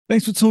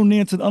Thanks for tuning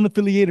in to the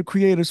Unaffiliated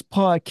Creators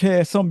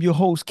Podcast. I'm your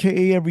host,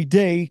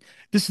 kaeveryday.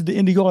 This is the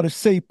indie artist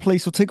safe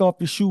place. So take off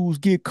your shoes,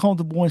 get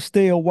comfortable, and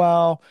stay a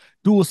while.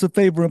 Do us a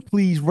favor and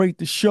please rate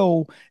the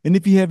show. And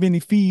if you have any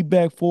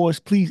feedback for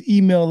us, please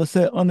email us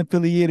at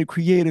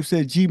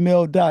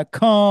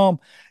unaffiliatedcreatives@gmail.com.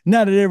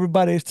 Now that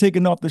everybody has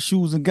taken off the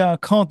shoes and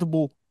got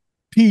comfortable,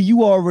 P,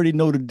 you already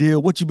know the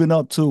deal. What you been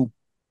up to?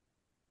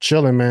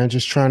 Chilling, man.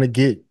 Just trying to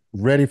get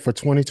ready for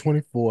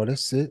 2024.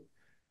 That's it.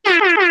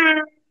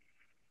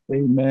 Hey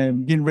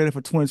man, getting ready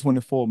for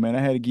 2024, man. I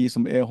had to give you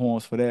some air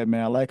horns for that,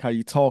 man. I like how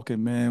you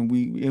talking, man.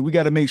 We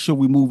got to make sure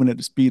we're moving at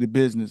the speed of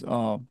business.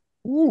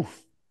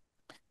 Oof.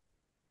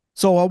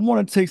 So I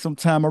want to take some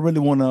time. I really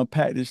want to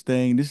unpack this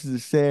thing. This is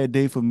a sad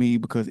day for me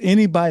because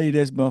anybody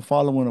that's been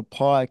following a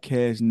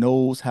podcast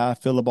knows how I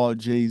feel about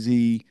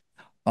Jay-Z.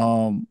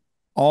 I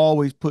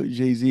always put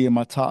Jay-Z in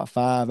my top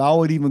five. I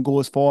would even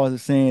go as far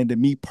as saying that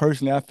me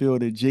personally, I feel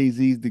that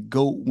Jay-Z is the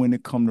GOAT when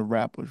it comes to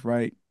rappers,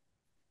 right?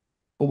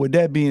 But with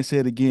that being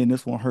said, again,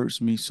 this one hurts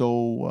me.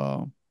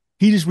 So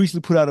he just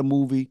recently put out a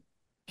movie.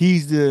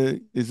 He's the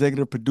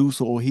executive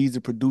producer, or he's the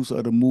producer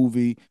of the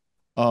movie,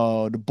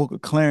 The Book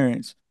of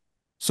Clarence.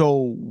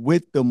 So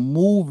with the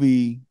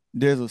movie,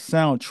 there's a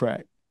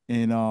soundtrack,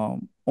 and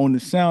on the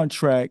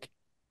soundtrack,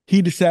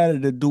 he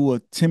decided to do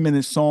a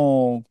 10-minute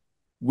song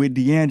with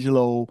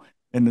D'Angelo,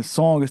 and the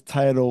song is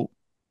titled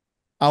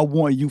 "I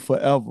Want You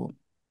Forever."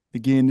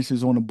 Again, this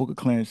is on the Book of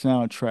Clarence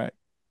soundtrack.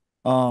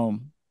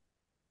 Um,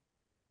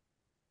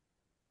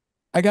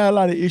 I got a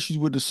lot of issues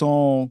with the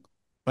song,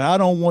 but I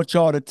don't want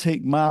y'all to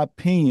take my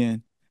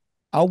opinion.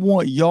 I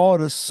want y'all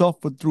to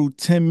suffer through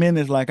 10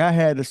 minutes like I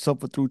had to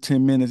suffer through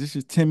 10 minutes. This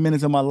is 10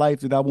 minutes of my life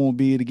that I won't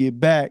be able to get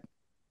back.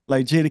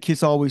 Like Jada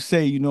Kiss always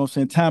say, you know what I'm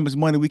saying? Time is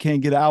money. We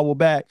can't get an hour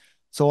back.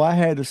 So I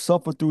had to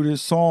suffer through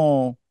this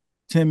song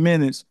 10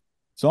 minutes.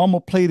 So I'm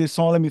going to play this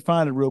song. Let me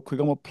find it real quick.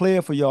 I'm going to play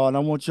it for y'all. And I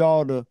want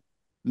y'all to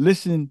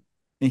listen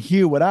and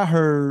hear what I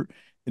heard.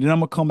 And then I'm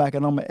going to come back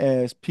and I'm going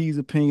to ask P's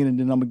opinion. And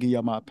then I'm going to give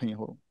y'all my opinion.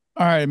 Hold on.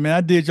 All right, man.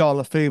 I did y'all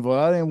a favor.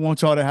 I didn't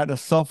want y'all to have to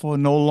suffer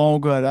no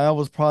longer. That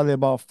was probably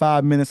about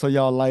 5 minutes of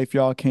y'all life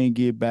y'all can't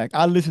get back.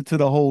 I listened to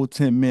the whole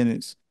 10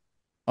 minutes.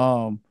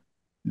 Um,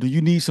 do you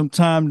need some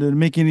time to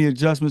make any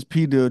adjustments,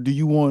 Peter? Do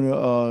you want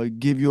to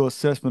give your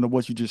assessment of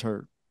what you just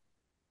heard?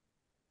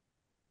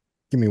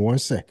 Give me 1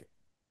 second.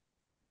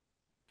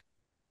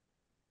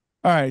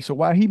 All right, so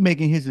while he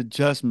making his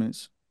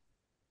adjustments,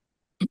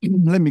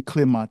 let me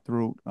clear my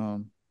throat.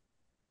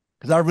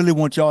 Because I really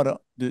want y'all to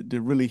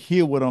really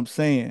hear what I'm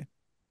saying.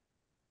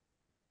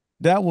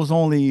 That was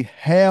only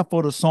half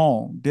of the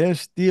song. There's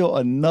still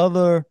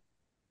another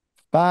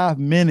 5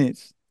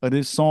 minutes of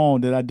this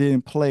song that I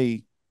didn't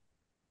play.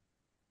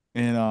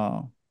 And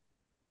I'm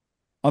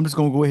just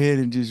gonna go ahead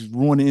and just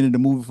ruin the end of the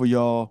movie for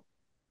y'all.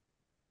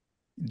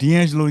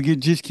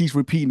 Just keeps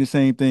repeating the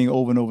same thing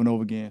over and over and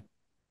over again.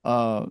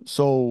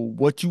 So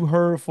what you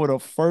heard for the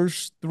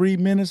first 3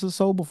 minutes or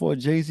so before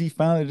Jay-Z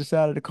finally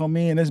decided to come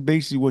in, that's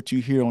basically what you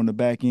hear on the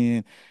back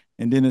end.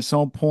 And then at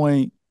some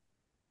point,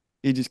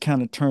 it just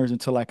kind of turns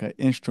into like an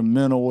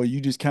instrumental, or you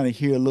just kind of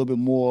hear a little bit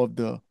more of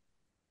the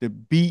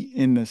beat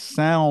and the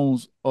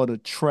sounds of the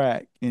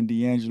track, and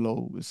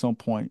D'Angelo at some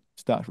point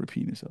stops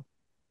repeating itself.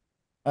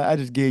 I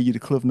just gave you the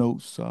cliff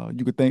notes.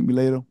 You could thank me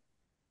later.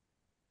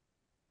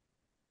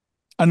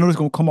 I know it's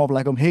gonna come off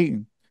like I'm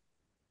hating.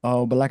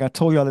 But like I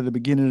told y'all at the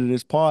beginning of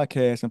this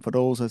podcast, and for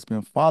those that's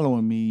been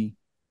following me,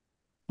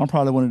 I'm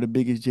probably one of the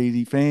biggest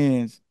Jay-Z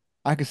fans.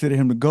 I consider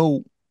him the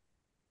GOAT,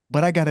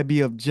 but I gotta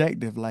be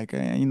objective. Like,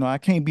 I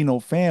can't be no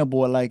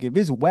fanboy. Like, if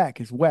it's whack,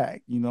 it's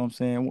whack. You know what I'm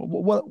saying?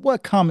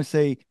 What comments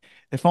say,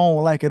 if I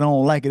don't like it, I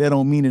don't like it. That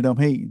don't mean that I'm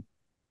hating.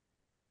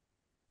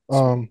 So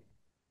Um,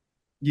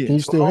 yeah. can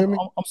you So still I'm hear me?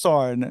 I'm, I'm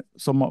sorry.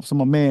 So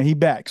my man, he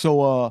back.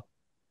 So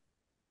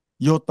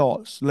your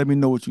thoughts. Let me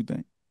know what you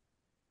think.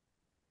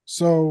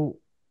 So,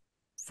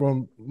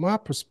 from my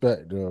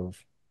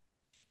perspective,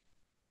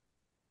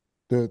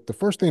 the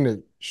first thing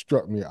that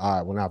struck me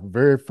odd when I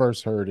very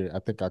first heard it, I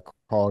think I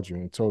called you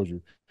and told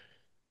you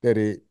that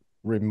it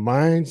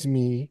reminds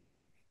me,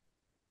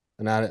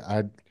 and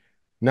I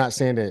not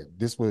saying that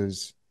this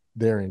was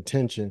their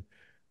intention,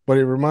 but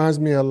it reminds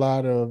me a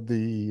lot of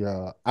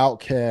the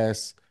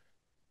Outcast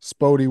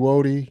Spody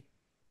Wody.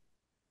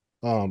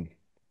 Um,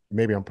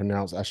 maybe I'm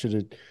pronounced. I should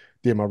have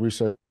did my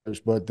research,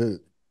 but the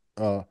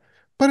uh,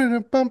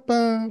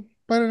 ba-da-dum-bum-bum,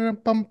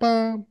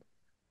 ba-da-dum-bum-bum,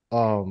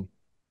 um,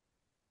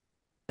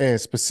 and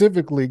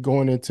specifically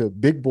going into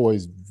Big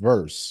Boy's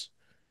verse,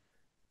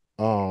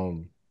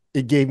 um,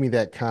 it gave me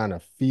that kind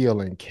of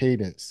feel and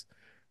cadence.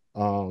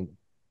 Um,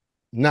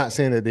 not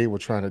saying that they were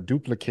trying to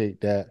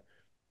duplicate that.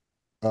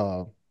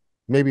 Uh,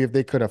 maybe if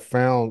they could have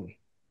found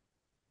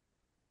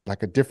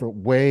like a different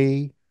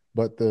way,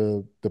 but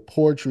the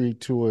poetry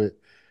to it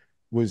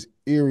was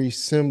eerie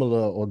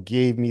similar or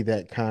gave me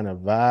that kind of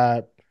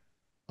vibe.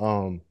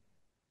 Um,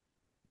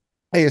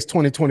 hey, it's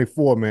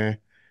 2024, man.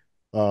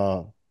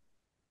 Uh,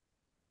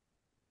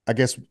 I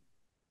guess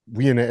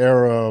we in the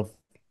era of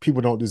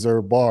people don't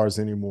deserve bars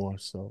anymore.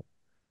 So,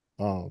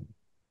 um,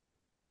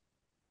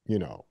 you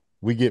know.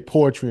 we get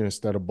poetry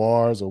instead of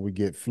bars, or we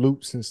get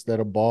flutes instead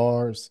of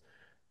bars.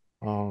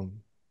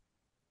 Um,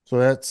 so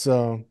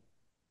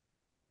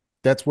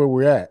that's where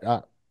we're at.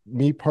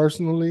 Me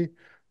personally,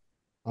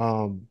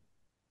 um,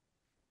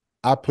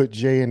 I put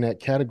Jay in that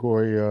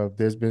category of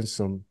there's been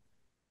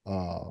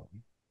uh,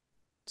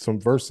 some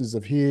verses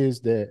of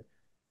his that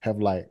have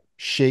like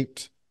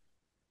shaped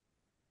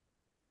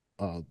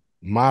uh,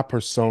 my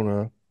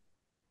persona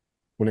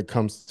when it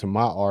comes to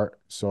my art.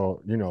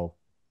 So,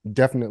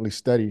 definitely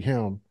studied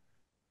him.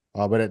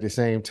 But at the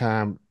same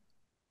time,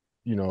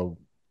 you know,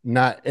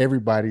 not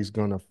everybody's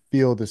gonna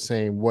feel the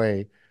same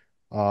way.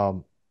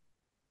 Um,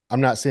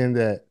 I'm not saying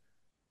that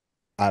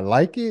I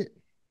like it.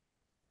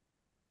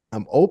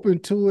 I'm open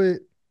to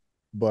it,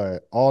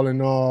 but all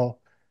in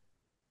all,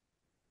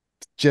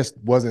 just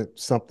wasn't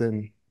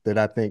something that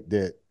I think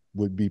that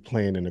would be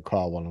playing in the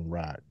car while I'm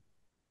riding.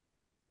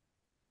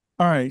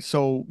 All right,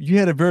 so you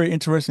had a very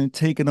interesting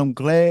take, and I'm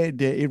glad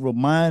that it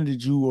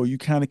reminded you, or you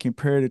kind of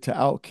compared it to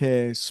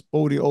Outkast,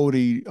 Spody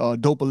Odie,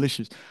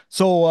 Dopalicious.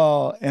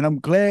 So, and I'm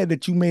glad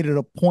that you made it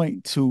a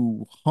point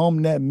to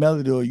hum that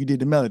melody, or you did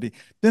the melody.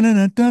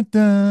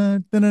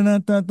 Dun-dun-dun-dun,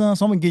 dun-dun-dun-dun-dun.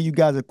 So I'm gonna give you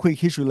guys a quick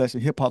history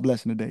lesson, hip hop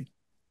lesson today.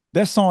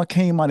 That song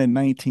came out in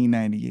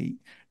 1998.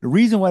 The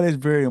reason why that's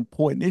very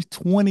important is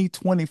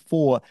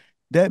 2024.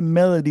 That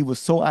melody was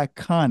so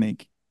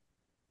iconic.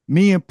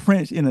 Me and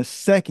Prince, in a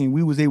second,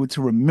 we was able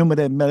to remember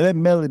that melody. That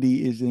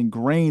melody is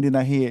ingrained in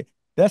our head.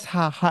 That's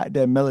how hot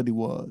that melody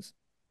was.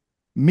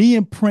 Me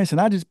and Prince, and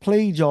I just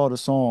played y'all the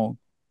song.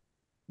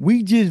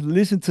 We just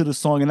listened to the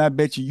song, and I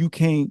bet you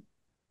can't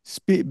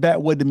spit back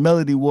what the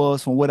melody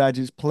was from what I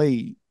just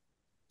played.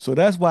 So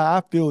that's why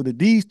I feel that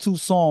these two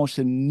songs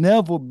should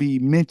never be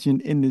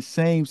mentioned in the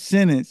same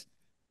sentence,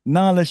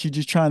 not unless you're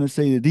just trying to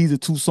say that these are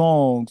two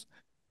songs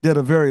that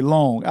are very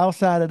long.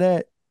 Outside of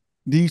that,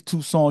 these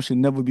two songs should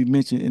never be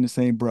mentioned in the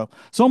same breath.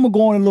 So I'm gonna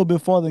go on a little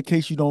bit further in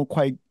case you don't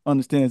quite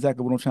understand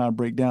exactly what I'm trying to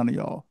break down to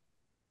y'all.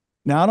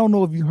 Now, I don't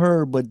know if you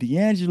heard, but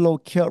D'Angelo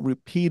kept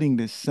repeating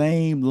the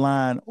same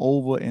line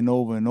over and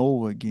over and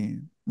over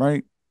again,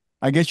 right?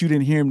 I guess you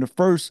didn't hear him the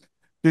first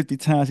 50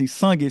 times he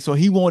sung it, so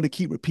he wanted to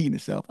keep repeating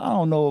himself. I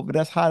don't know if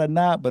that's hot or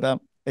not,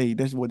 but hey,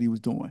 that's what he was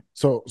doing.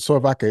 So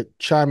if I could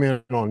chime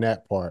in on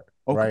that part,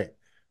 Okay. right?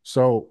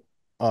 So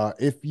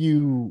if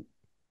you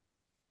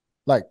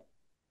like,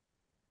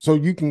 so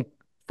you can,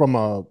 from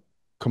a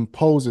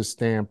composer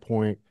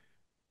standpoint,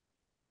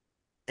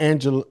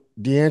 Angelo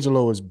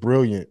D'Angelo is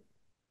brilliant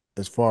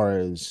as far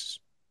as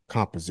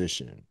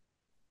composition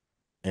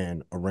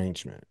and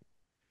arrangement,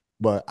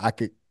 but I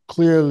could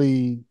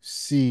clearly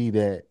see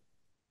that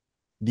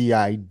the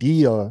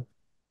idea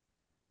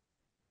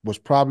was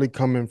probably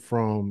coming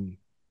from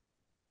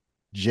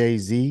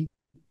Jay-Z,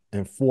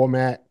 and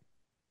format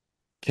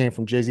came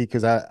from Jay-Z,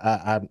 because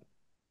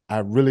I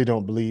really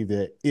don't believe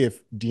that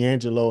if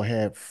D'Angelo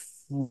had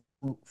full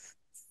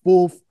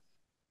Full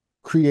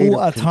creative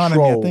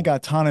autonomy. I think control,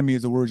 autonomy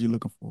is the word you're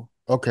looking for.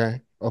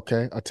 okay,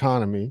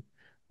 autonomy,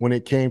 when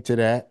it came to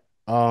that,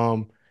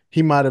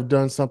 he might have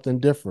done something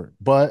different.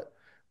 But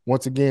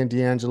once again,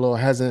 D'Angelo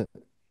hasn't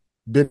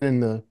been in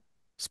the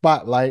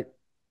spotlight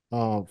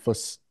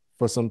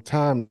for some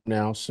time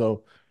now,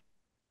 so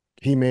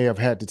he may have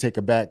had to take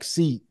a back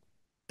seat,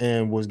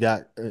 and was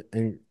got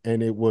and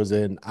it was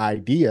an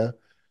idea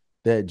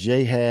that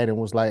Jay had, and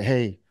was like,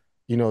 hey,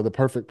 the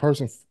perfect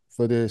person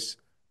for this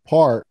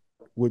part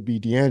would be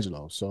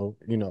D'Angelo. So,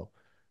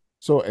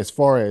 so as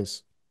far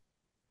as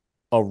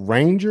a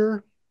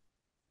ranger,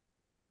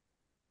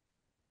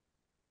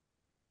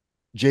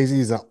 Jay-Z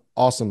is an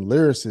awesome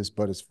lyricist,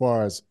 but as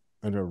far as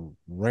an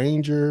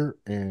arranger,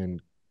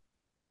 and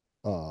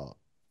uh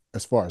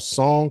as far as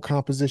song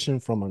composition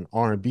from an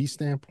R&B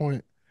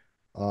standpoint,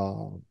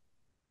 um,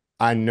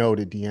 I know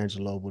that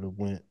D'Angelo would have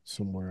went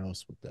somewhere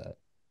else with that.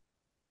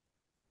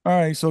 All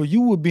right, so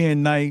you were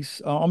being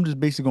nice. I'm just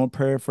basically gonna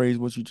paraphrase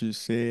what you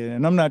just said,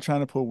 and I'm not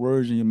trying to put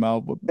words in your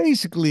mouth, but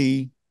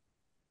basically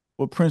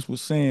what Prince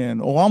was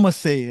saying, or I'm gonna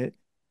say it,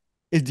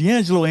 is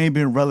D'Angelo ain't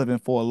been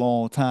relevant for a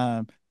long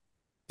time.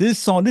 This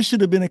song, this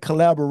should have been a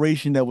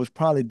collaboration that was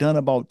probably done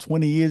about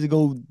 20 years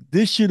ago.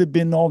 This should have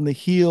been on the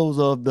heels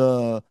of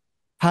the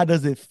How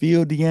Does It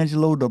Feel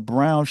D'Angelo, the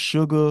Brown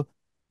Sugar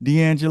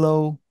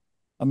D'Angelo.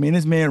 I mean,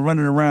 this man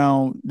running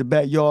around the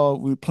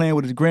backyard, we're playing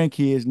with his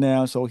grandkids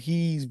now, so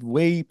he's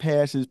way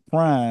past his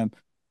prime.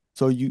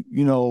 So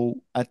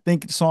I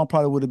think the song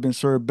probably would have been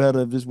served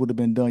better if this would have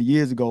been done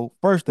years ago.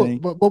 First thing,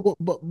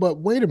 But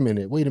wait a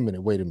minute, wait a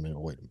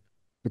minute.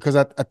 Because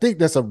I think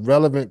that's a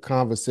relevant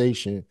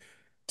conversation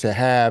to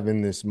have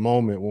in this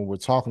moment when we're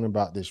talking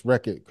about this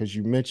record, because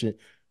you mentioned,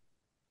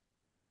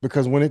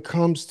 because when it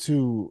comes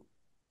to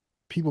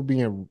people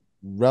being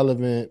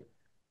relevant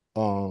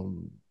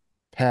um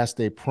past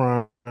their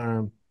prime,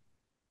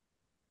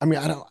 I mean,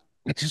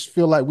 I just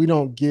feel like we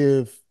don't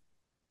give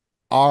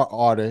our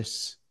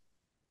artists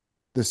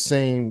the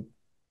same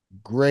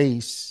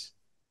grace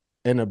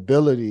and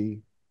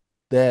ability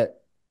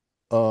that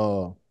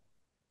uh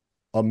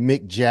a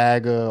Mick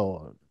Jagger,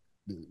 or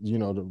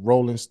the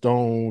Rolling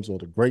Stones, or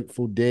the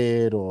Grateful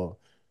Dead, or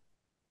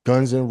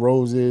Guns N'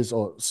 Roses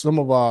or some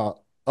of our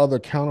other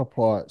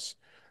counterparts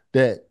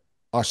that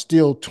are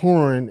still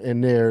touring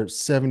and they're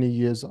 70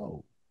 years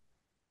old.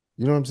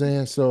 You know what I'm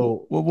saying?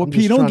 So Well, I'm P,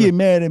 just don't trying to. get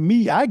mad at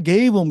me. I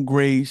gave him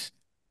grace.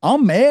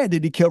 I'm mad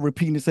that he kept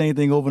repeating the same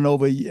thing over and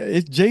over. Yeah,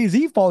 it's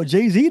Jay-Z fault.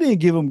 Jay-Z didn't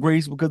give him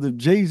grace because if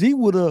Jay-Z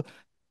would have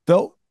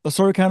felt a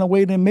certain kind of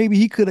way, then maybe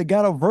he could have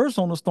got a verse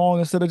on the song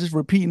instead of just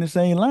repeating the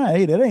same line.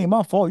 Hey, that ain't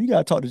my fault. You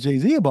gotta talk to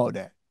Jay-Z about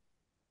that.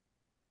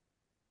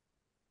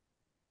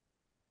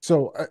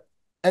 So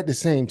at the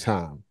same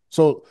time,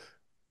 so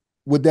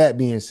with that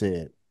being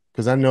said,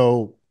 because I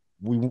know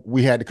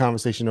we had the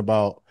conversation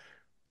about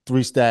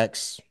Three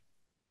Stacks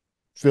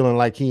feeling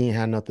like he ain't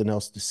had nothing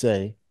else to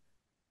say.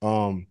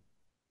 Um,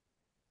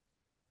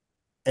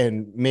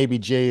 and maybe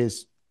Jay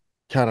is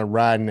kind of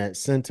riding that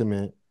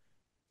sentiment.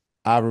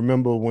 I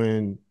remember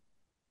when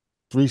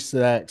Three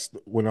Stacks,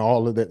 when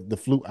all of the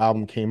Flute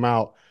album came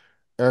out,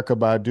 Erica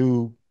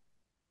Badu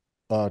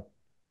uh,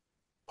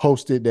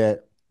 posted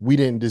that we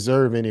didn't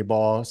deserve any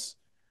boss,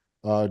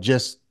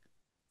 just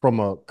from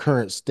a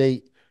current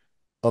state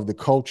of the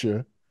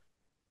culture.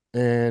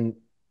 And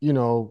you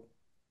know,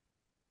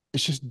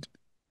 it's just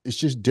it's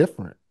just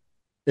different.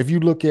 If you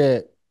look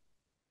at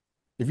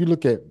if you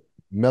look at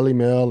Melly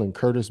Mel and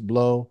Curtis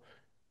Blow,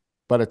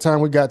 by the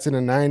time we got to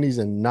the 90s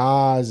and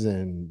Nas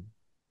and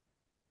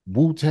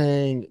Wu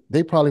Tang,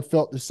 they probably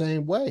felt the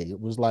same way. It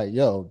was like,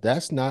 yo,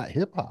 that's not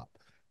hip hop,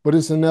 but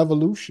it's an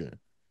evolution.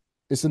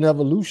 It's an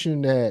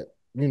evolution that,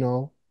 you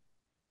know,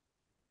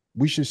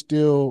 we should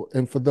still,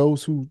 and for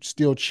those who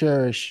still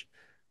cherish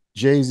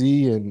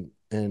Jay-Z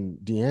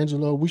and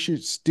D'Angelo, we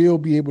should still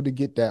be able to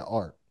get that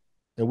art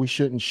and we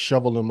shouldn't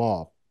shovel them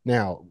off.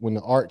 Now, when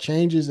the art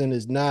changes and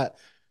is not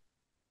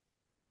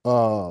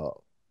uh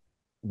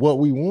what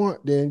we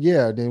want, then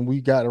yeah, then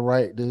we got a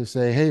right to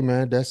say, hey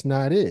man, that's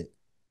not it.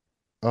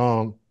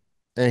 Um,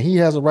 and he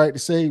has a right to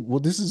say, well,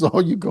 this is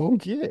all you gonna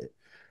get.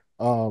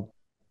 Um,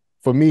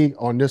 for me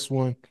on this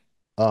one,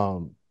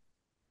 um,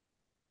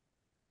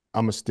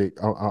 I'm a stick.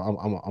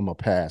 I'm a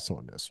pass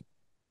on this one.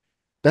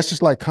 That's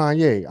just like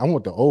Kanye. I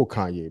want the old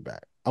Kanye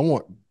back. I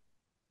want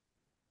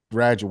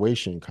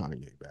graduation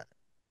Kanye back,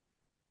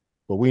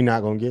 but we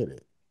not gonna get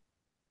it.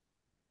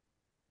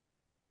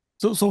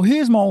 So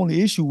here's my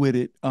only issue with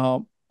it.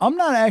 I'm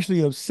not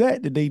actually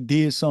upset that they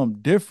did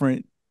something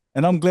different,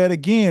 and I'm glad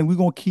again we're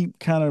gonna keep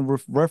kind of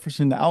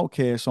referencing the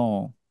Outkast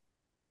song.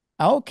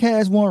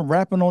 Outkast weren't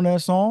rapping on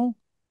that song.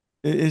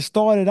 It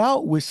started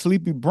out with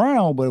Sleepy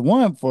Brown, but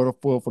one for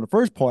the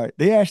first part,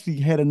 they actually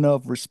had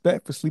enough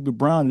respect for Sleepy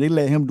Brown and they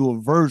let him do a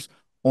verse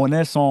on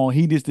that song.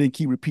 He just didn't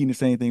keep repeating the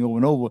same thing over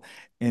and over.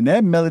 And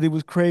that melody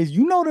was crazy.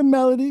 You know the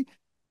melody.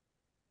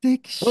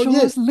 Thick Oh yeah,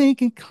 shorts,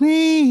 Lincoln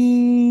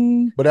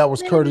clean. but that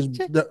was Let me Curtis.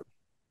 check.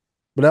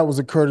 But that was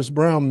a Curtis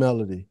Brown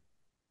melody.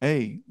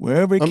 Hey,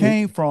 wherever it I mean,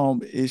 came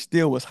from, it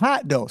still was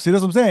hot though. See,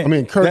 that's what I'm saying. I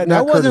mean, That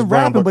not Curtis wasn't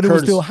Brown, rapping, but but it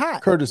was still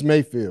hot. Curtis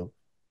Mayfield.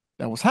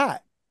 That was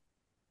hot.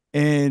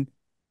 And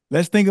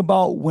let's think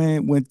about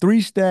when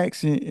Three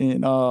Stacks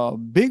and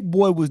Big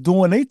Boy was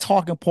doing they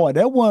talking part.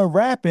 That wasn't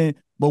rapping,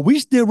 but we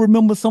still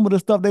remember some of the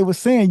stuff they were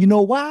saying. You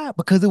know why?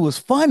 Because it was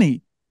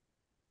funny.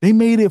 They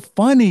made it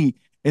funny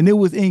and it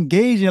was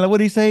engaging. Like what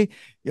they say,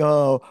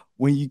 uh,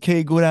 when you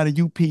can't go down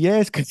to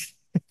UPS, cause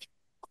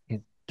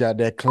Got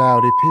that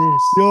cloudy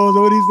piss. so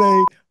what he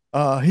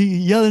say? He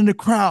yelling in the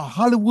crowd,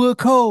 Hollywood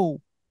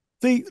Code.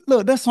 See,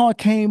 look, that song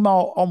came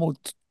out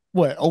almost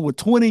what over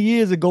 20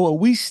 years ago, and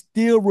we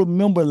still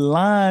remember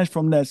lines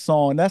from that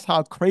song. That's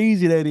how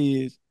crazy that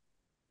is.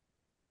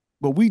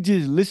 But we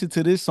just listened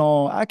to this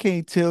song. I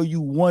can't tell you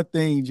one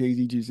thing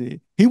Jay-Z just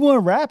said. He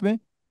wasn't rapping.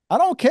 I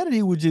don't care that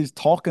he was just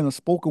talking a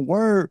spoken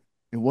word.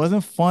 It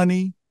wasn't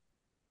funny.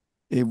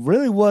 It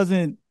really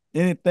wasn't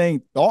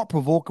anything thought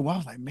provoking. I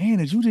was like, man,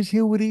 did you just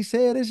hear what he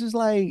said? It's just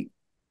like,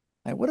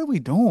 what are we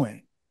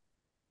doing?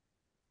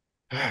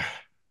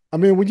 I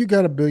mean, when you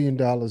got $1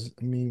 billion, I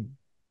mean,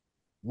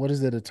 what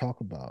is there to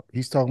talk about?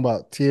 He's talking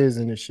about tears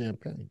in his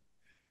champagne.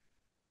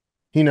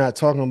 He not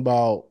talking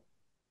about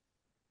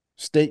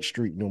State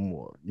Street no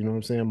more. You know what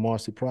I'm saying?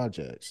 Marcy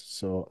Projects.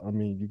 So I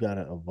mean, you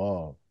gotta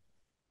evolve.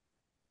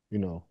 You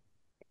know,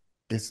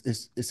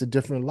 it's a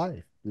different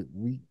life.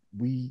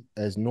 We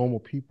as normal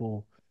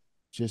people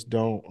just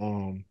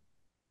don't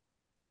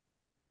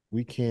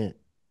we can't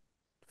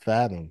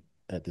fathom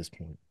at this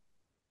point.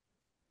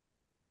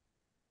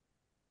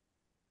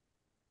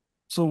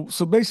 So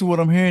basically what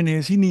I'm hearing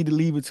is he need to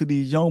leave it to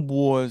these young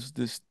boys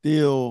to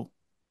still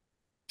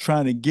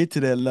trying to get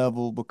to that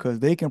level because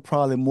they can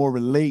probably more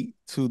relate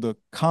to the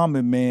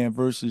common man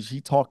versus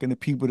he talking to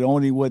people that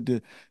only what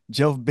the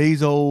Jeff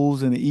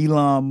Bezos and the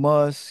Elon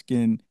Musk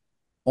and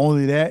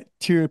only that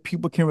tier of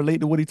people can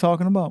relate to what he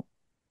talking about.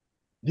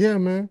 Yeah,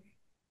 man.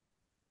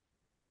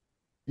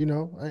 You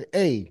know,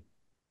 hey,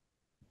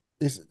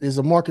 it's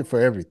a market for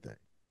everything.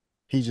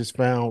 He just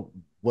found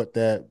what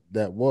that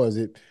was.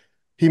 It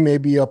he may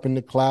be up in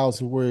the clouds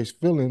of where he's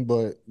feeling,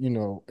 but you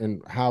know,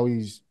 and how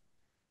he's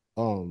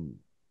um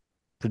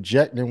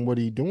projecting what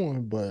he's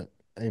doing. But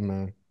hey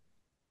man,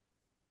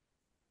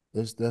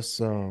 that's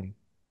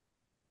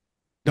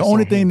The That's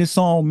only on thing him. this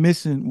song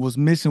missing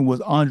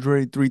was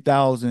Andre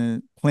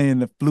 3000 playing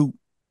the flute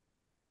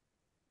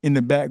in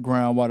the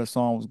background while the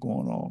song was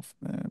going off,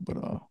 man. But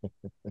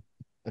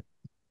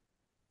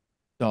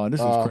dog,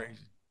 this was Uh,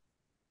 crazy.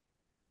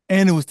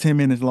 And it was 10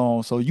 minutes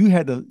long. So you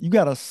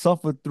gotta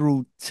suffer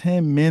through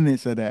 10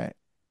 minutes of that.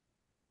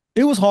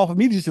 It was hard for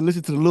me just to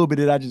listen to the little bit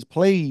that I just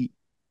played.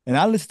 And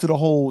I listened to the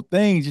whole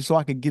thing just so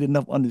I could get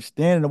enough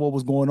understanding of what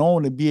was going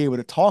on and be able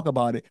to talk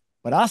about it.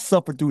 But I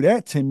suffered through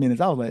that 10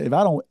 minutes. I was like, if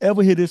I don't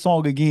ever hear this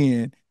song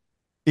again,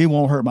 it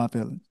won't hurt my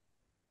feelings.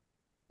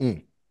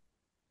 mm.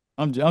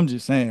 I'm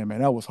just saying,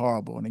 man, that was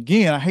horrible. And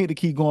again, I hate to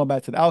keep going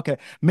back to the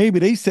Outcast. Maybe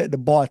they set the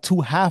bar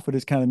too high for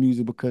this kind of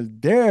music because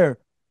their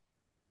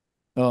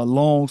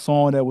long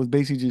song that was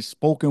basically just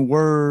spoken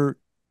word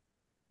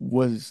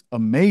was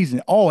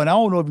amazing. Oh, and I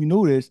don't know if you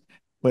knew this,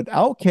 but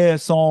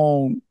Outkast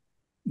song,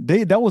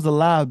 that was a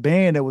live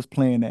band that was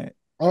playing that.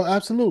 Oh,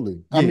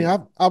 absolutely. I mean, Yeah,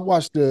 I've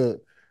watched uh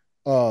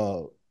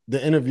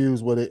the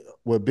interviews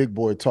where Big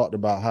Boy talked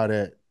about how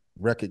that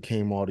record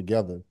came all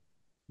together.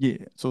 yeah.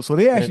 So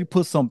they And actually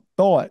put some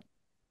thought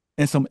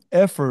and some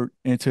effort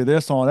into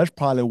their song. That's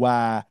probably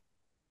why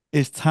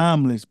it's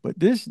timeless. But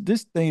this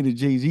thing that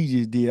Jay-Z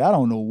just did, I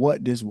don't know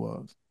what this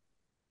was.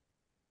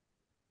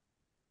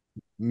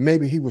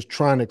 maybe he was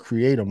trying to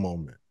create a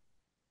moment.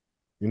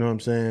 You know what I'm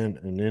saying?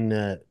 And in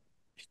that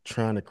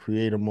trying to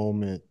create a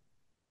moment,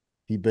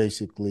 he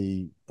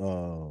basically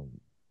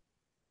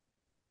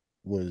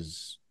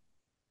was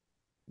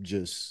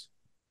just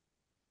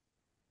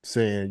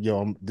saying,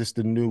 "Yo, this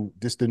the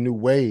new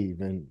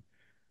wave." And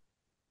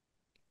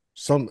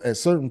some at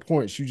certain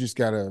points, you just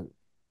gotta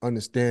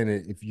understand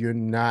that if you're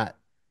not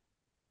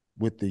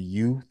with the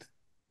youth,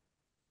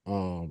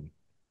 um,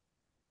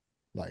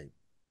 like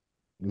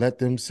let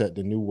them set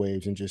the new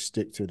waves and just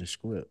stick to the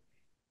script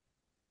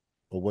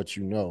or what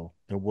you know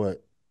and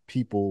what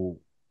people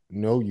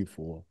know you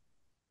for.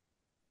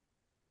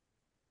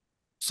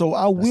 So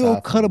I That's how will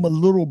I cut feel him a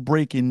about it. little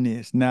break in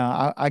this.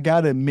 Now, I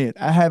gotta admit,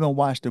 I haven't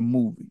watched the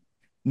movie.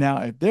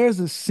 Now, if there's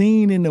a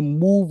scene in the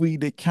movie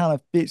that kind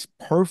of fits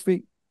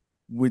perfect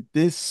with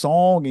this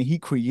song and he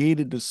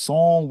created the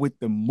song with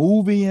the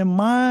movie in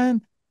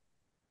mind,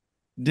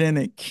 then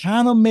it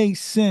kind of makes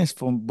sense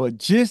from, but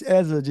just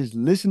as a just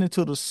listening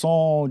to the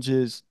song,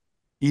 just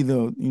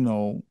either,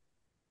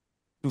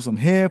 through some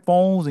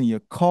headphones in your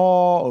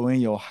car or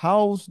in your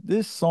house,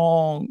 this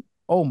song,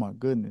 oh my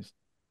goodness.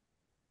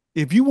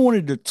 If you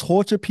wanted to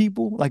torture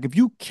people, like if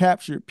you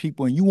captured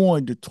people and you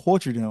wanted to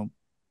torture them,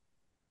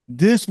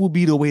 this would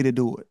be the way to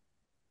do it.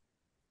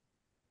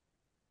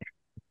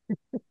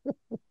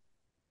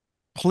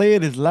 Play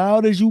it as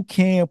loud as you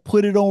can,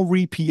 put it on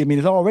repeat. I mean,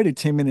 it's already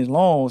 10 minutes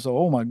long, so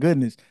oh my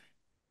goodness.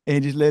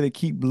 And just let it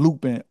keep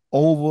looping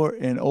over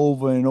and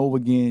over and over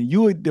again.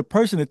 You are the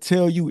person to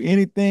tell you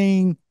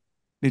anything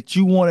that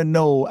you want to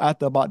know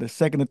after about the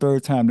second or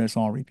third time that's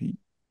on repeat.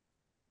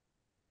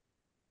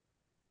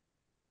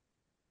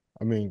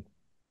 I mean,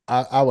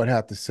 I would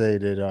have to say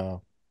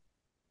that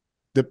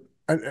the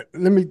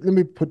let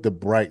me put the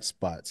bright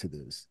spot to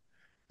this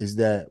is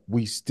that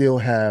we still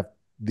have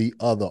the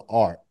other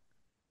art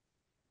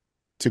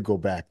to go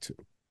back to.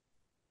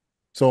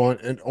 So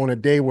on a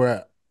day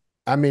where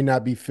I may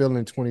not be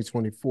feeling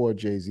 2024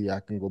 Jay-Z, I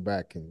can go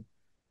back and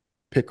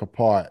pick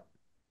apart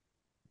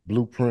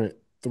Blueprint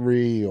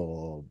 3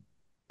 or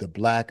the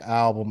Black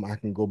Album. I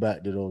can go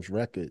back to those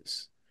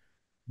records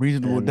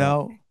Reasonable and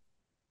doubt.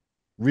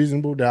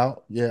 Reasonable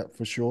Doubt, yeah,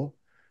 for sure.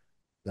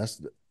 That's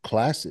the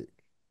classic.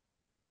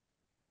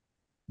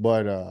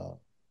 But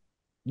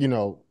you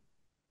know,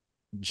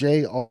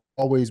 Jay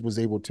always was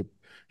able to.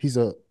 He's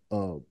a,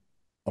 a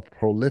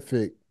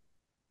prolific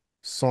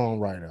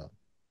songwriter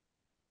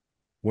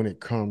when it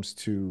comes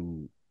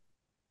to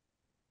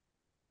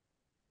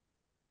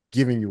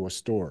giving you a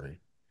story,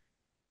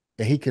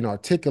 and he can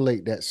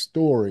articulate that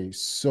story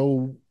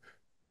so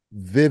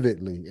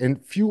vividly.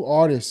 And few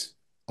artists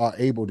are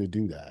able to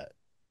do that.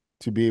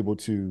 To be able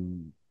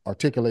to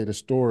articulate a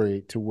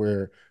story to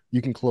where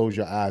you can close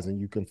your eyes and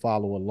you can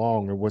follow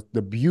along. And what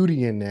the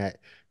beauty in that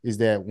is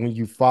that when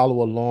you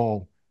follow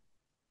along,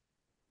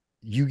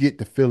 you get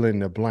to fill in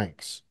the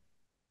blanks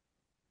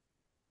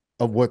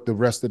of what the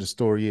rest of the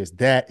story is.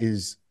 That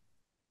is,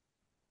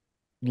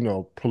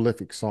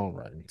 prolific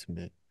songwriting to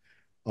me.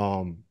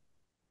 Um,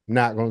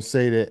 Not gonna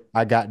say that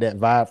I got that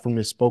vibe from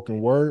his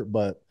spoken word,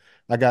 but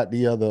I got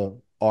the other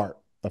art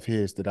of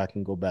his that I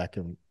can go back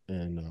and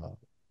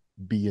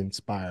be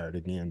inspired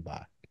again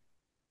by.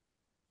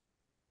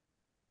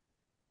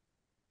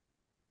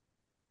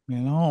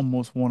 Man, I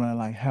almost want to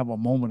like have a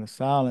moment of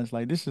silence.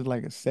 Like this is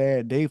like a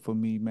sad day for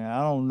me, man.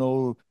 I don't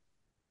know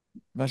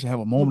if I should have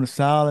a But moment of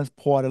silence,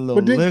 pour out a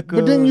little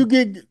but then liquor.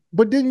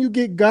 you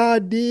get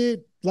God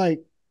did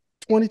like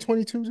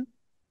 2022,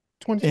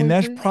 And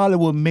that's 2023. probably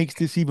what makes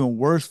this even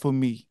worse for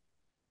me.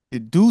 To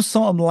do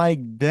something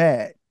like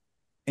that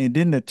and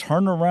then to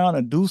turn around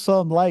and do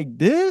something like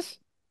this,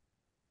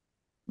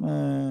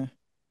 man,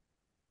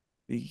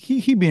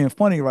 he being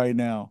funny right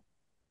now.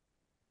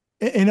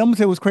 And I'm gonna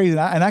say what's crazy,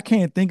 and I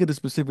can't think of the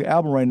specific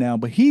album right now,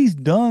 but he's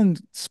done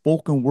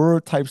spoken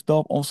word type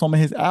stuff on some of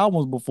his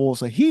albums before,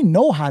 so he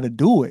know how to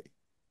do it.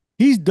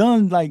 He's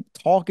done like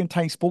talking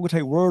type, spoken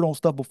type word on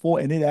stuff before,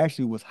 and it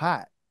actually was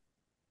hot.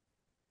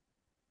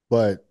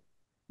 But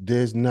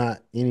there's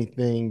not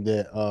anything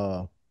that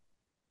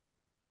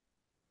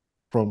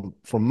from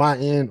my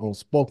end on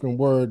spoken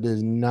word,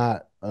 there's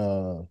not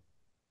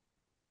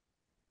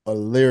a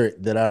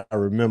lyric that I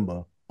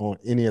remember on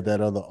any of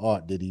that other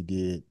art that he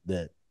did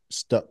that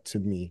stuck to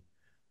me.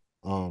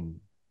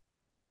 Um,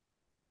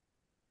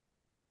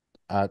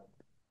 I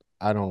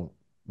I don't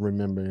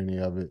remember any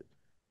of it.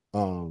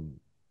 Um,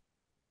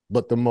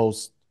 but the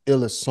most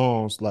illest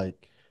songs,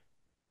 like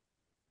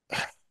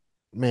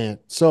man,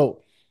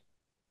 so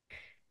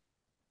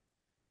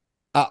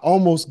I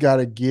almost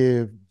gotta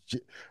give.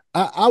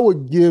 I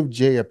would give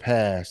Jay a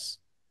pass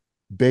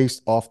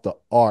based off the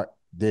art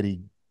that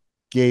he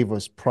gave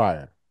us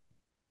prior.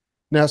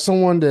 Now,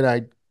 someone that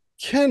I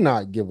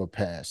cannot give a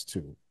pass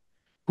to,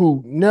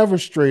 who never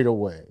strayed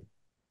away,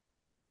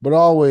 but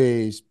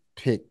always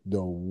picked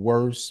the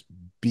worst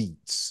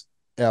beats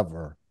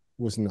ever,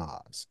 was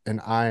Nas. And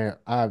I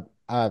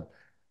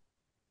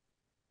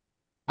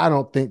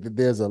don't think that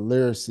there's a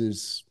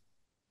lyricist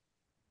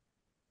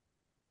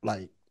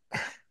like,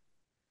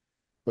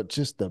 but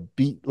just the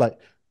beat, like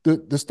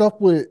the stuff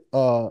with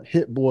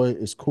Hit Boy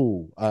is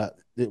cool.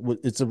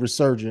 It's a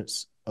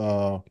resurgence.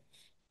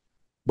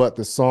 But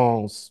the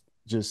songs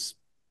just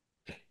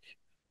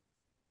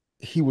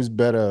he was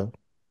better.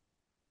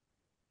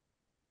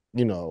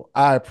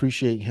 I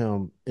appreciate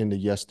him in the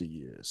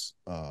yesteryears.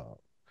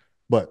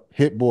 But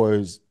Hit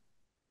Boys,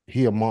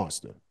 he a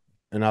monster,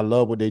 and I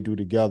love what they do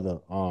together.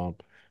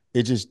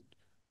 It just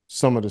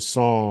some of the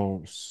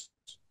songs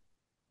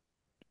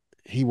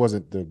he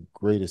wasn't the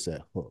greatest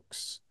at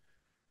hooks.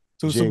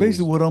 So Jay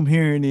basically, was. what I'm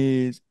hearing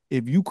is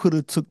if you could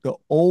have took the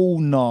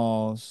old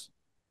Nas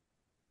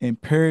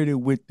and paired it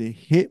with the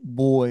Hit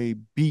Boy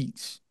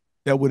beats,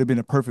 that would have been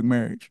a perfect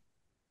marriage.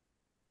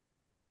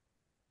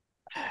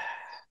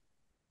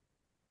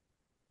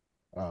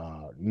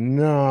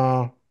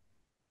 Nah.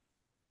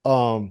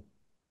 Um,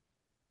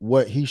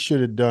 what he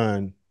should have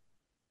done,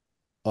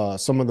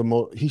 some of the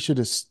most he should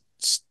have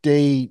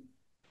stayed.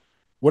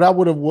 What I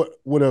would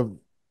have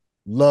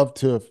loved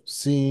to have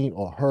seen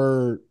or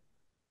heard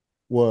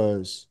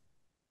was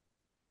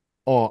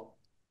on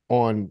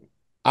on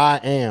I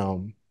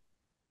am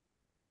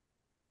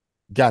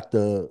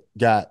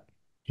got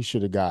he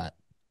should have got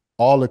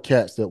all the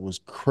cats that was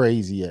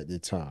crazy at the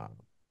time.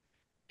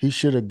 He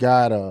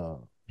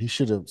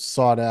should have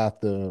sought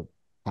after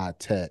high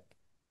tech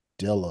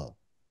Dilla,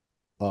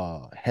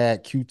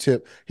 had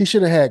Q-Tip. He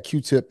should have had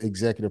Q-Tip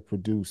executive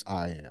produce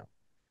I am,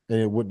 and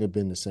it wouldn't have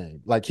been the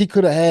same. Like he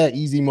could have had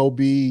Easy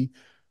Moby,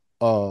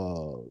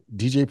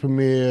 DJ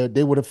Premier.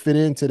 They would have fit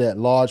into that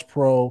large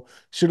pro.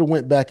 Should have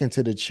went back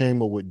into the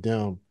chamber with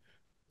them.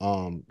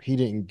 He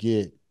didn't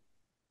get.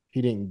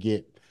 He didn't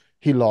get.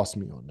 He lost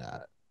me on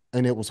that,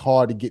 and it was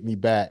hard to get me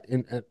back.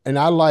 And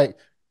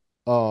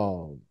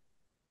um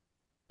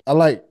I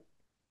like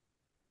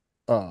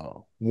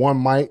One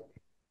Mike.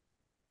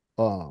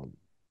 Um,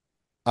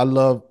 I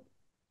love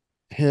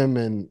him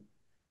and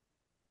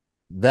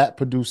that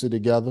producer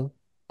together.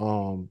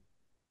 Um,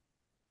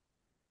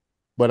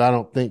 but I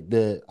don't think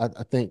that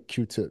I think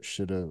Q-Tip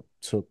should have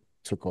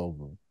took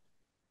over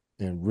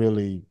and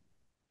really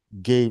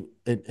gave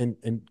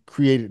and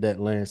created that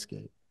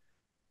landscape.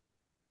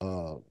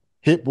 Uh,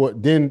 Hit Boy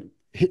then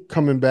hit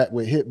coming back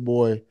with Hit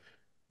Boy,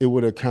 it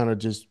would have kind of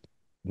just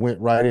went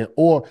right in.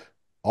 Or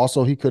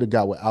also he could have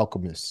got with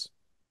Alchemist.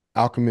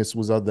 Alchemist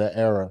was of the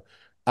era.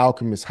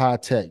 Alchemist, High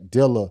Tech,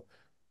 Dilla.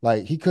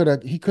 Like he could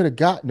have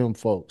gotten them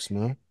folks,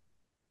 man.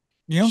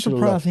 Yeah, I'm Should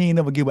have left. surprised he ain't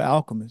never give an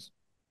Alchemist.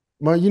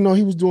 Man,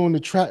 he was doing the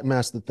Track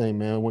Master thing,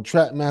 man. When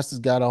Track Masters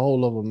got a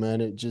hold of him,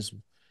 man,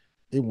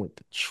 it went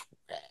to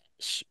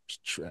trash. It was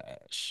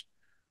trash.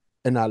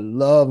 And I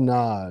love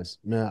Nas,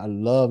 man. I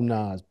love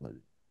Nas, but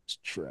it's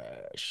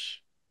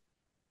trash.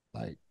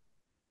 Like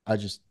I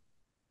just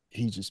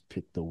he just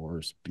picked the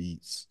worst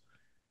beats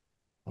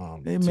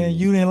Hey to man, me.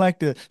 you didn't like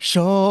the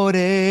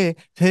shorty.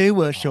 Hey,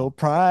 what's Uh, your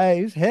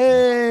price?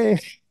 nah, Hey.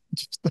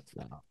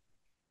 nah.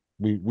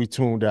 We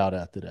tuned out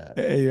after that.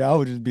 Hey, I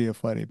was just being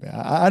funny, man.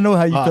 I know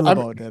how you feel I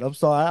mean, about that. I'm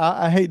sorry.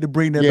 I hate to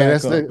bring that yeah, back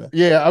that's up, the man.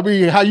 yeah. I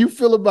mean, how you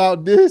feel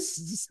about this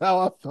is how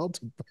I felt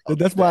about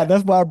That's why that.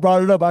 that's why I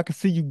brought it up. I could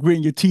see you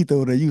gritting your teeth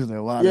over there. You was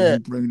like, why did Yeah, he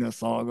bring that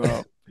song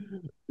up?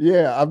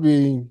 yeah. I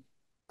mean,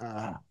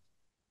 uh,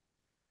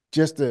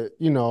 just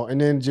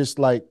and then just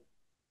like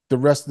the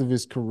rest of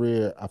his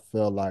career, I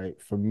felt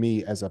like for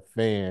me as a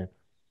fan,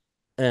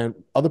 and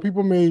other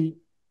people may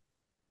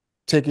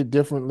take it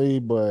differently,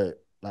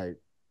 but like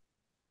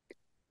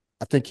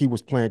I think he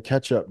was playing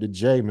catch up to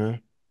Jay,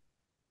 man.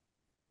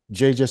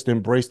 Jay just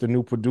embraced the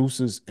new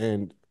producers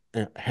and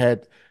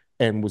had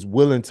and was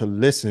willing to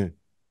listen,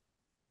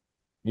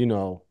 you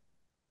know,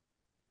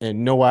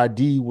 and No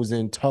ID was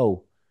in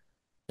tow.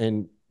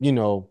 And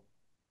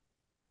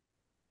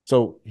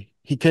so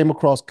he came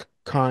across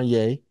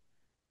Kanye.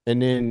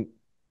 and then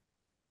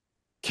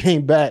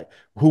came back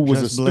who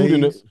was a Just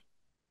student of,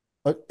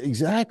 Blaze.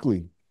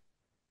 exactly.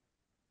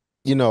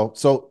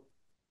 So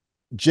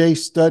Jay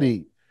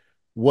studied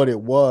what it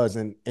was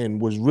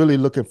and was really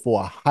looking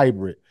for a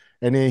hybrid.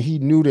 And then he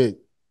knew that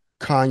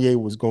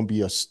Kanye was going to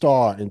be a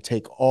star and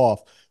take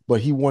off,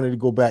 but he wanted to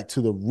go back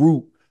to the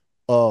root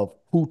of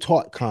who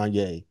taught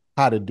Kanye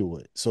how to do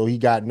it. So he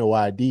got No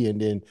ID, and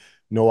then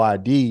No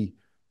ID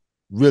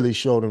really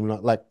showed him,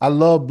 like, I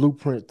love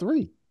Blueprint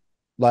 3.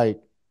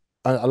 Like,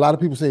 a lot of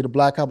people say the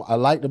Black Album. I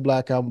like the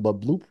Black Album, but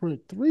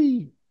Blueprint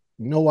 3,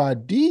 No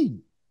ID,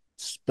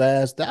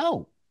 spazzed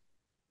out.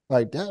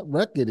 Like, that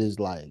record is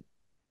like,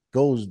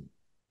 goes,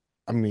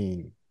 I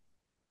mean,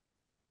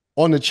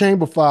 on the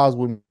Chamber Files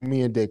with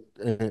me and Dick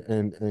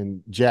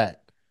and Jack,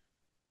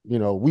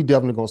 we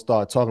definitely gonna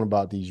start talking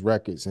about these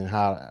records and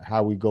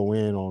how we go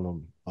in on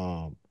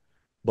them.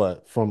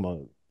 But from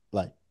a,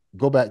 like,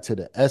 go back to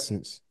the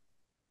essence,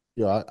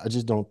 I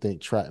just don't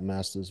think Track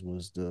Masters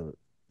was the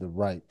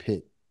right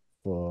pick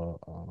for,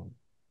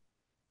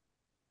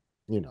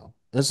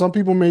 and some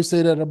people may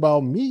say that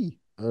about me,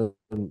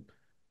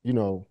 you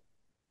know,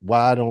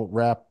 why I don't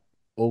rap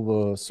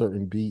over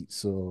certain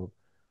beats,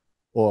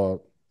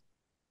 or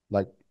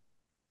like,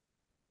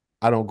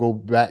 I don't go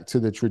back to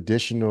the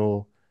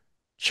traditional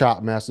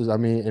chop masters. I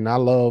mean, and I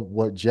love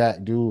what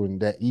Jack do, and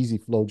that easy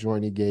flow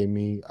joint he gave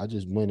me. I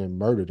just went and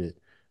murdered it,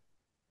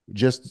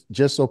 just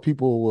so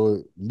people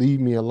will leave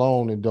me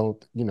alone and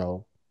don't,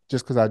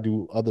 just because I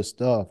do other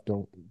stuff,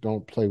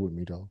 don't play with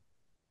me though.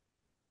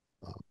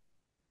 Uh,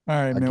 All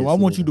right, I man. Well, I guess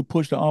want you to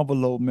push the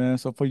envelope, man.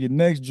 So for your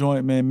next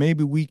joint, man,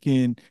 maybe we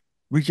can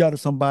reach out to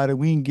somebody.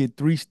 We can get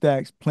three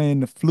stacks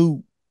playing the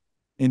flute,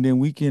 and then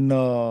we can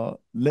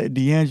let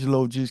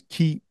D'Angelo just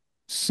keep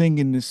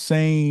singing the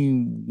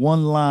same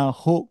one line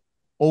hook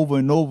over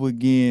and over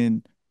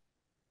again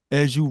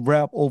as you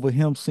rap over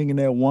him singing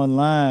that one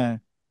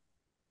line.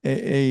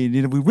 Hey,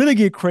 then if we really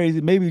get crazy,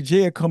 maybe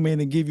Jay will come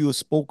in and give you a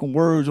spoken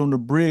words on the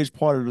bridge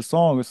part of the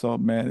song or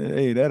something, man.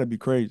 Hey, that'd be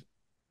crazy.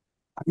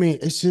 I mean,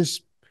 it's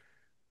just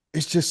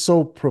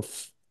so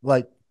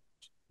like,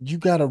 you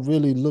got to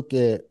really look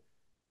at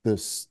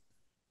this.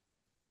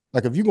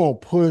 Like, if you're gonna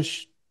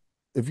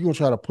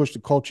try to push the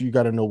culture, you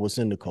got to know what's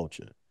in the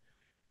culture,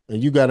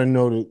 and you got to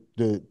know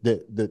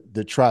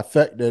the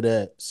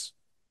trifecta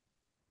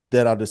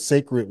that are the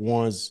sacred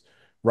ones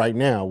right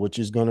now, which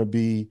is gonna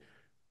be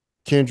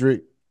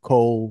Kendrick,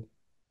 Cole,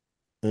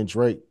 and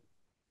Drake.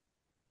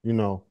 You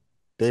know,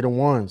 they the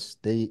ones.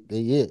 They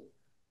it.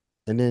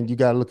 And then you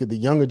got to look at the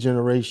younger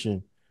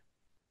generation,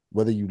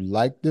 whether you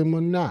like them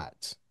or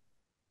not.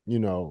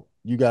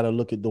 You got to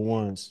look at the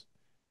ones.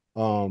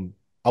 Um,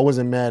 I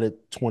wasn't mad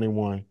at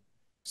 21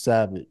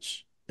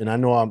 Savage, and I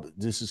know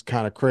this is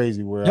kind of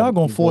crazy where Y'all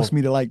gonna I'm going. force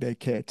me to like that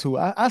cat too.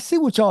 I see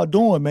what y'all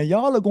doing, man.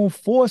 Y'all are gonna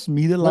force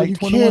me to No, like you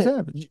 21 can't.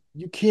 Savage.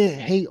 You can't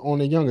hate on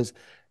the youngest.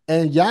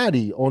 And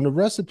Yachty on the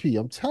recipe.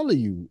 I'm telling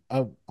you,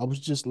 I was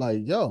just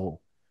like, yo,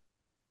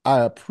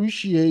 I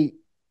appreciate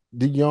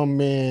the young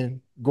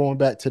man going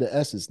back to the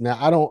essence. Now,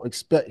 I don't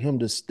expect him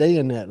to stay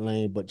in that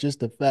lane, but just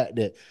the fact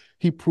that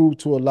he proved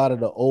to a lot of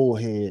the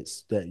old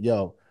heads that,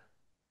 yo,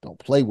 don't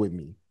play with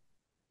me.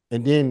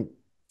 And then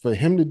for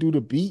him to do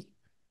the beat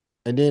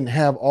and then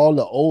have all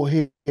the old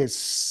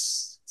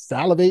heads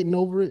salivating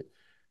over it.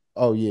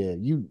 Oh yeah,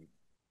 you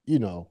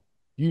know,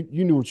 you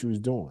knew what you was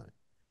doing.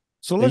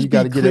 So And let's you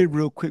got be to get it. clear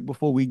real quick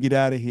before we get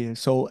out of here.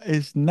 So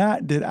it's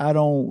not that I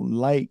don't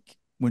like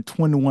when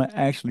 21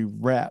 actually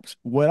raps.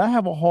 What I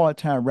have a hard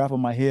time wrapping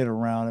my head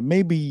around, and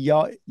maybe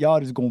y'all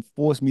just gonna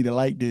force me to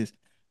like this.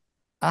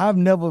 I've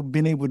never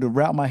been able to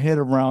wrap my head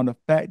around the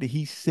fact that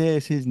he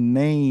says his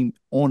name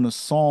on the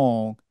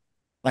song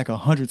like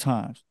 100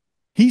 times.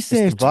 He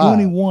It's the says vibe.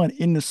 21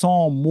 in the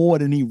song more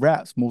than he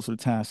raps most of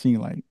the time, seem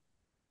like.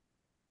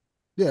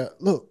 Yeah,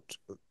 look,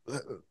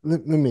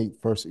 let me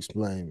first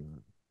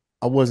explain.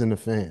 I wasn't a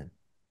fan.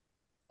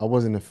 I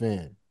wasn't a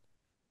fan.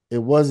 It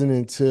wasn't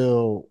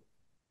until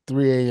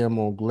 3 a.m.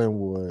 on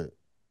Glenwood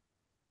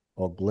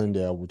or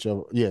Glendale,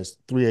 whichever. Yes,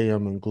 3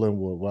 a.m. in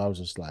Glenwood, where I was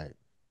just like,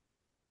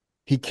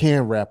 he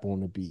can rap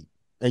on the beat.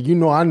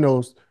 And I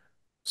know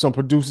some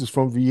producers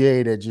from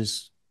VA that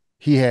just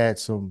he had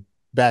some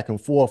back and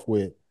forth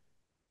with,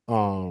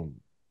 um,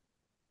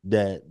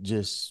 that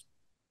just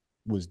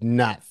was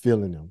not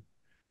feeling him.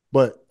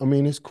 But I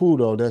mean, it's cool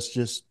though. That's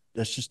just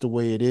the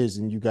way it is,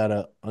 and you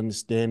gotta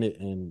understand it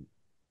and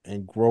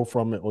grow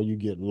from it, or you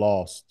get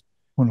lost,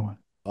 21,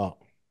 uh,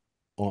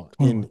 on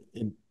 21,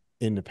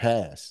 in the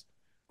past.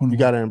 You 21.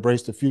 gotta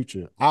embrace the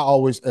future. I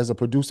always, as a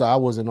producer, I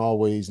wasn't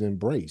always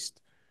embraced.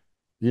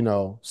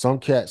 Some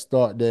cats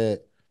thought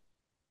that,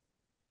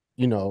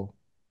 you know,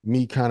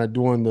 me kind of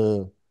doing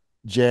the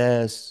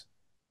jazz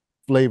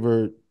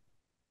flavored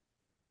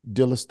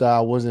Dilla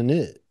style wasn't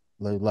it.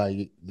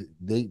 Like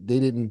they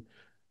didn't.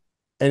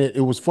 And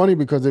it was funny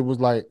because it was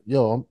like,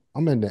 yo,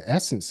 I'm in the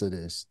essence of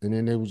this. And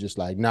then they was just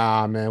like,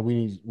 nah, man,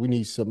 we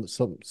need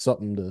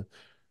something to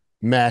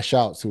mash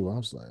out to. I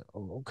was like,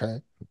 oh,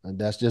 okay. And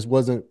that's just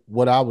wasn't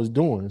what I was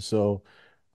doing. So